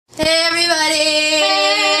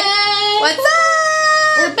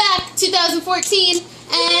2014,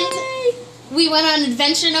 and Yay. we went on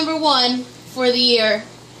adventure number 1 for the year.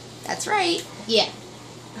 That's right. Yeah.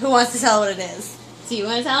 Who wants to tell what it is? Do you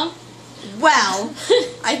want to tell them? Well,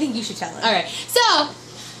 I think you should tell it. Alright, so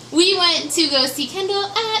we went to go see Kendall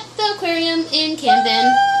at the aquarium in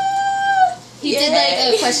Camden. He did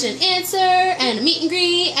like a question and answer and a meet and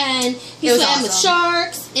greet, and he swam with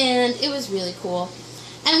sharks, and it was really cool.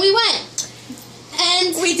 And we went,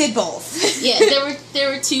 and we did both. Yeah,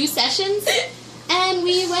 there were 2 sessions, and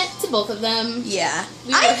we went to both of them. Yeah,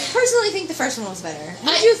 I personally think the first one was better.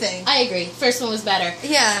 What do you think? I agree. First one was better.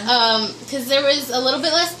 Yeah. Because there was a little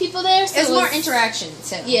bit less people there, so it was more interaction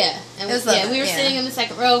too. Yeah, and we were sitting in the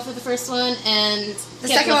second row for the first one, and the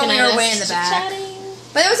second one we were way in the back. Chatting.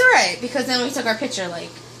 But it was alright, because then we took our picture, like,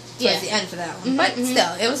 towards the end for that one. But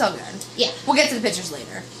still, it was all good. Yeah. We'll get to the pictures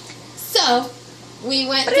later. So, we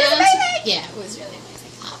went down yeah, it was really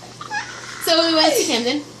amazing. So, we went to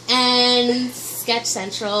Camden, and Sketch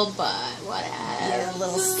Central, but whatever. Yeah, a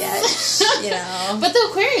little sketch, you know. But the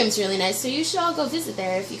aquarium's really nice, so you should all go visit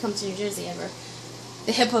there if you come to New Jersey ever.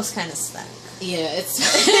 The hippos kind of stank. Yeah, it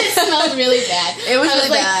smelled really bad. It was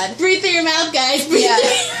really bad. Breathe through your mouth, guys. Breathe. Yeah.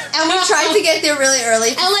 And we tried to get there really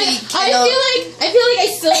early to see Kendall. I feel like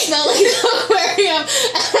I still smell like the aquarium.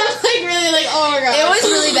 And I'm like really like, oh my god. It was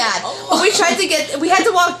really bad. But we tried to we had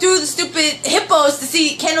to walk through the stupid hippos to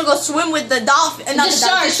see Kendall go swim with the dolphin, not the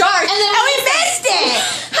shark. And we missed it.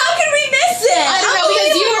 How could we miss it? I don't know,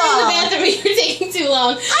 because you were in the bathroom and you were taking too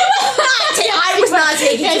long. I was not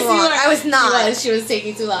taking too long. I was not. She was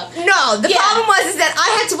taking too long. No, the problem was that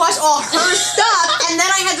I had to watch all her stuff, and then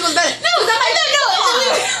I had to go to bed. No,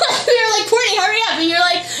 we were like, Courtney, hurry up, and you're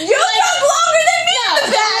like, you took longer than me.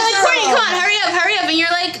 No, we were like, Courtney, come on, hurry up, and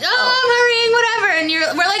you're like, oh, I'm hurrying, whatever, and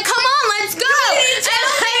we're like, come on, let's go.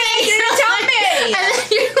 You didn't tell me.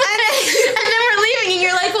 And then we're leaving, and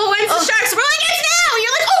you're like, well, when's the sharks? We're like, it's now. And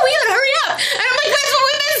you're like, oh, we gotta hurry up. And I'm like, that's what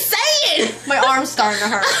we've been saying. My arm's starting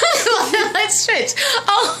to hurt. Let's switch.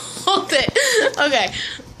 I'll hold it. Okay.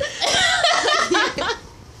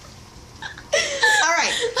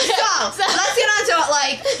 Alright, so let's get on to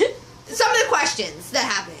like some of the questions that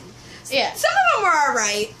happened. Yeah. Some of them were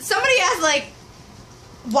alright. Somebody asked like,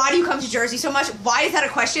 why do you come to Jersey so much? Why is that a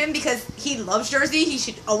question? Because he loves Jersey. He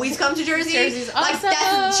should always come to Jersey. Jersey's awesome. Like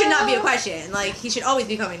that should not be a question. Like he should always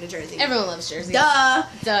be coming to Jersey. Everyone loves Jersey. Duh.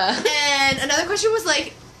 And another question was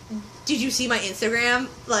like, did you see my Instagram?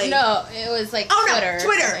 Like no, it was like Twitter.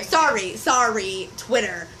 Sorry,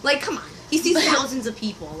 Twitter. Like come on. He sees thousands of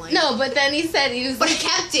people. Like no, but then he said he was. But he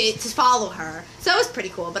kept it to follow her, so that was pretty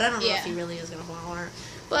cool. But I don't know if he really is gonna follow her.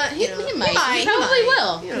 But he might. He probably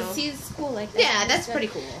will because he's cool like that. Yeah, that's pretty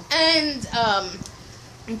cool. And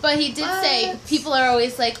but he did say people are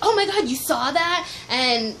always like, "Oh my God, you saw that?"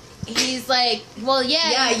 And he's like, "Well,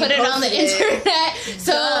 yeah, you put it on the internet,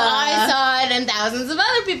 so I saw it, and thousands of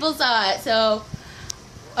other people saw it." So,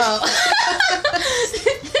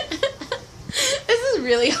 this is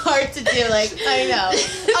really hard to do. Like, I know.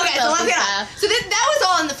 Okay, so let's get on. So that was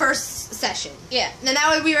all in the first session. Yeah. And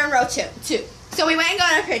now we were in row 2. So we went and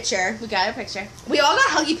got a picture. We got a picture. We all got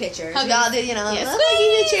huggy pictures. We all did,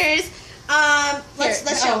 huggy pictures.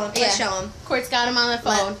 Let's show them. Let's show them. Court's got him on the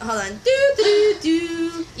phone. Hold on.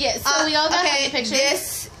 Do. Yeah, so we all got huggy pictures.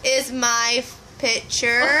 This is my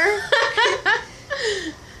picture.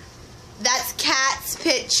 That's Kat's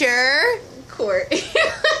picture. Court.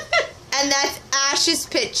 And that's Ash's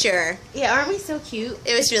picture. Yeah, aren't we so cute?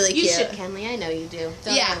 It was really cute. You should, Kenley. I know you do.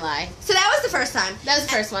 Don't lie. So that was the first time. That was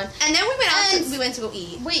the first one. And then we went out. We went to go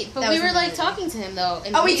eat. Wait, but we were like talking to him though.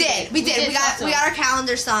 Oh, we did. We got our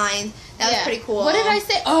calendar signed. That was pretty cool. What did I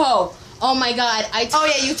say? Oh my God!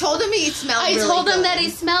 You told him he smelled. I told him that he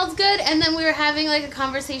smelled good, and then we were having like a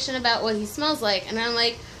conversation about what he smells like, and I'm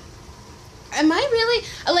like, am I really,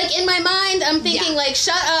 like, in my mind, I'm thinking, like,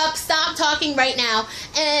 shut up, stop talking right now,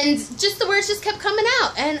 and just the words just kept coming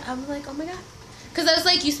out, and I'm like, oh my God, because I was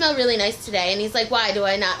like, you smell really nice today, and he's like, why, do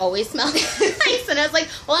I not always smell nice, and I was like,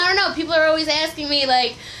 well, I don't know, people are always asking me,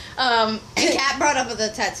 like, Kat brought up the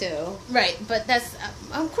tattoo. Right, but that's,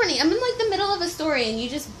 Courtney, I'm in, like, the middle of a story, and you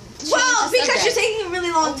just... Well, because you're taking a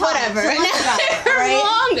really long time. Whatever.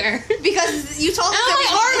 Longer. Because you told us my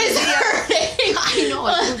arm is hurting. I know. I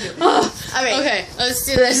told you. All right. Okay, let's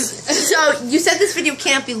do this. So you said this video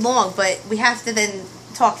can't be long, but we have to then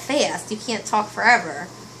talk fast. You can't talk forever.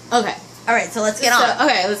 Okay. All right. So let's get on.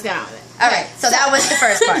 Okay, let's get on with it. All right. So that was the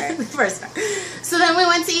first part. The first part. So then we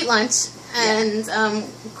went to eat lunch, and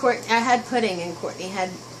I had pudding, and Courtney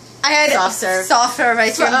had. I had soft serve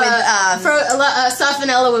ice cream with soft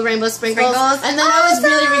vanilla with rainbow sprinkles. And then I was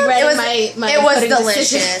really regretting my it was pudding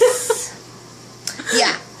delicious.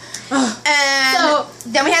 Yeah.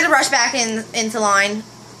 had to rush back into line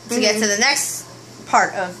to get to the next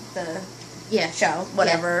part of the show,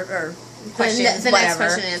 whatever, or questions, the whatever. next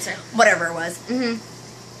question and answer. Whatever it was.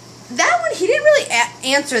 That one, he didn't really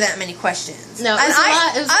answer that many questions. No, and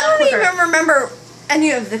I don't even remember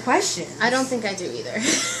any of the questions. I don't think I do either.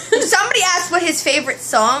 Somebody asked what his favorite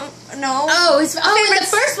song. No. The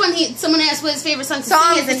first one, someone asked what his favorite song to sing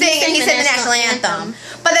is, and he said the national anthem.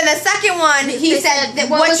 But then the second one, he said,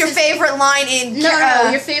 "What's your favorite line in?" No,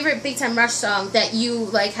 your favorite Big Time Rush song that you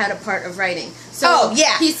had a part of writing. So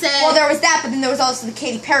he said. Well, there was that, but then there was also the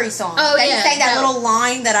Katy Perry song. Oh He sang that little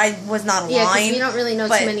line that I was not a line. Yeah, because we don't really know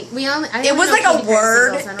too many. It was like a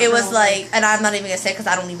word. It was like, and I'm not even gonna say because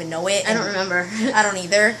I don't even know it. I don't remember. I don't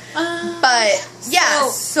either. But yeah,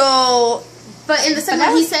 so. But in the second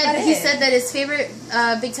one, he said that his favorite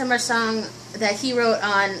Big Time Rush song that he wrote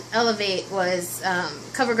on Elevate was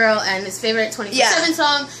CoverGirl, and his favorite 24/7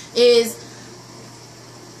 song is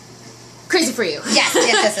Crazy for You. Yes.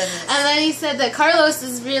 And then he said that Carlos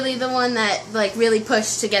is really the one that really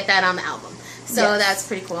pushed to get that on the album. So that's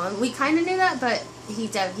pretty cool. And we kind of knew that, but he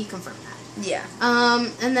confirmed that. Yeah.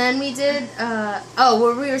 And then we did.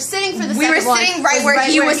 Where we were sitting for the second one. We were sitting right where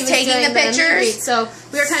he was taking the pictures. So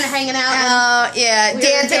we were kind of hanging out.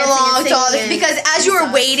 Dancing along to all this because as you were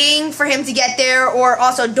waiting for him to get there, or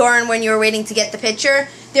also during when you were waiting to get the picture,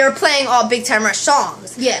 they were playing all Big Time Rush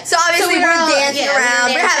songs. Yeah. So obviously we were dancing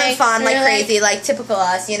around. We're having fun like crazy, like typical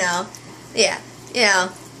us, you know. Yeah. You know,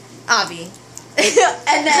 Avi.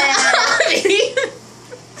 And then.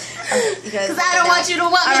 Because I don't want you to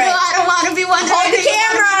want me to. I don't want to be wondering. Hold the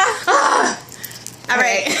camera. All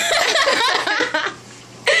right.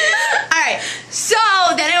 All right. So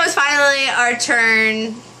then it was finally our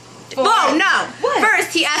turn. Whoa, no. What?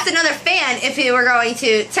 First, he asked another fan if he were going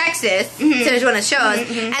to Texas to do one of the shows,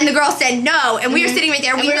 and the girl said no, and we were sitting right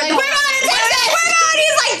there. And we were like, we're going to Texas! We're going!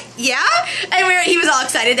 He's like, yeah? And he was all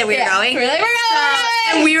excited that we were going. We're like, we're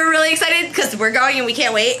going! And we were really excited because we're going and we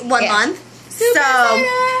can't wait 1 month. Super excited.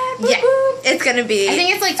 It's going to be... I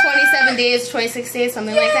think it's like 27 days, 26 days,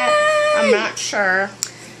 something like that. I'm not sure.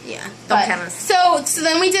 Yeah, don't count us. So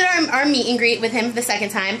then we did our meet and greet with him for the second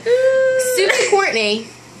time. Stupid Courtney.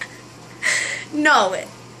 No. What?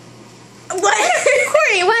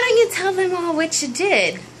 Courtney, why don't you tell them all what you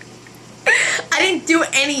did? I didn't do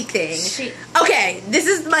anything. Okay, this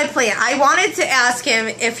is my plan. I wanted to ask him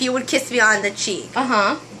if he would kiss me on the cheek.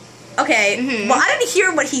 Okay, well, I didn't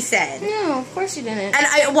hear what he said. No, of course you didn't. And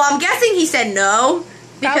I'm guessing he said no.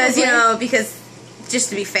 Because, because just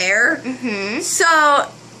to be fair. So,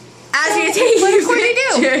 as you're taking what did Courtney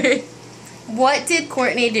do? What did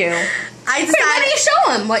Courtney do? I decided... Why don't you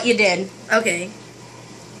show him what you did? Okay.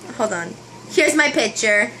 Hold on. Here's my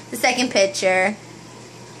picture. The second picture.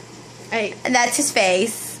 And that's his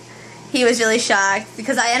face. He was really shocked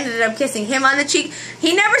because I ended up kissing him on the cheek.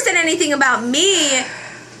 He never said anything about me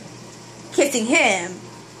kissing him,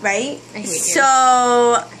 right? I hate you. So,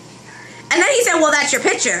 and then he said, well, that's your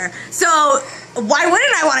picture. So, why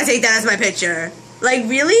wouldn't I want to take that as my picture? Like,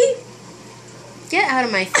 really? Get out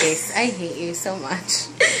of my face. I hate you so much.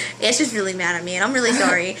 Yeah, she's really mad at me, and I'm really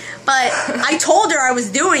sorry. But I told her I was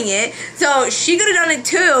doing it, so she could have done it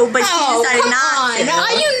too, but she decided not to. No,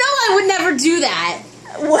 you know I would never do that.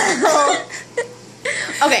 Well,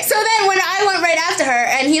 okay. So then when I went right after her,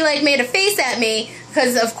 and he made a face at me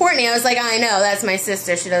because of Courtney, I was like, I know, that's my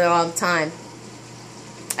sister. She does it all the time.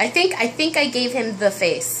 I think I gave him the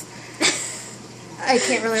face. I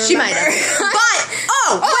can't really remember. She might have.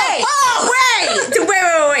 But, wait.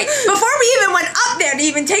 Before we even went up there to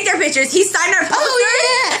even take their pictures, he signed our poster.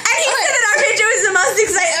 And he said that our picture was the most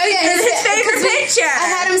exciting, his favorite picture. I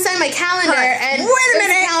had him sign my calendar, and wait a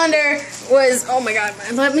minute. His calendar was, oh my god,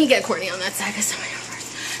 let me get Courtney on that side.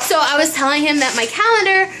 So I was telling him that my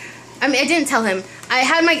calendar, I didn't tell him. I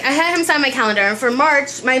had him sign my calendar, and for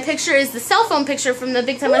March, my picture is the cell phone picture from the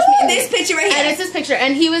Big Time Rush meeting. This picture right here. And it's this picture,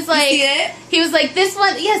 and he was like, you see it? He was like, this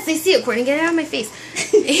one, yes, they see it, Courtney, get it out of my face.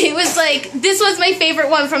 He was like, this was my favorite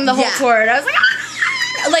one from the whole tour, and I was like,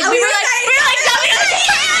 we were like,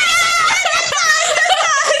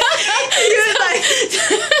 he was like,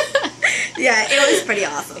 yeah, it was pretty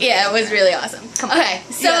awesome. Yeah, it was really awesome. Okay,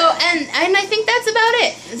 so, and I think that's about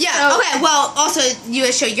it. Yeah, so, okay, well, also, you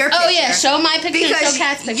would show your picture. Oh, yeah, show my picture because and show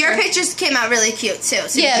Kat's picture. Your pictures came out really cute, too.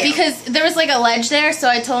 Yeah, because there was, a ledge there, so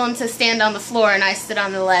I told him to stand on the floor, and I stood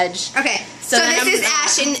on the ledge. Okay, so this is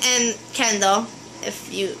Ash and Kendall, if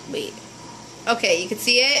you, wait. Okay, you can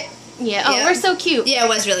see it? Yeah, we're so cute. Yeah, it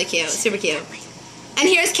was really cute, super cute. And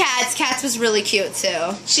here's Kat's. Kat's was really cute,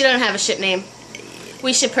 too. She don't have a ship name.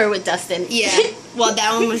 We ship her with Dustin. Yeah. Well,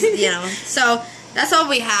 that one was, So, that's all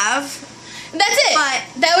we have. That's it.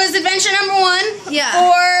 But that was adventure number 1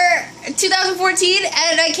 for 2014,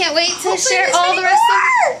 and I can't wait to share all the rest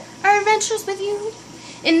of our adventures with you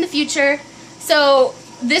in the future. So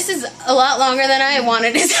this is a lot longer than I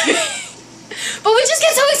wanted it to be. But we just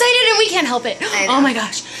get so excited and we can't help it. Oh my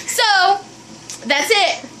gosh. So that's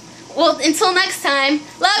it. Well, until next time.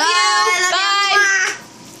 Love you. Bye.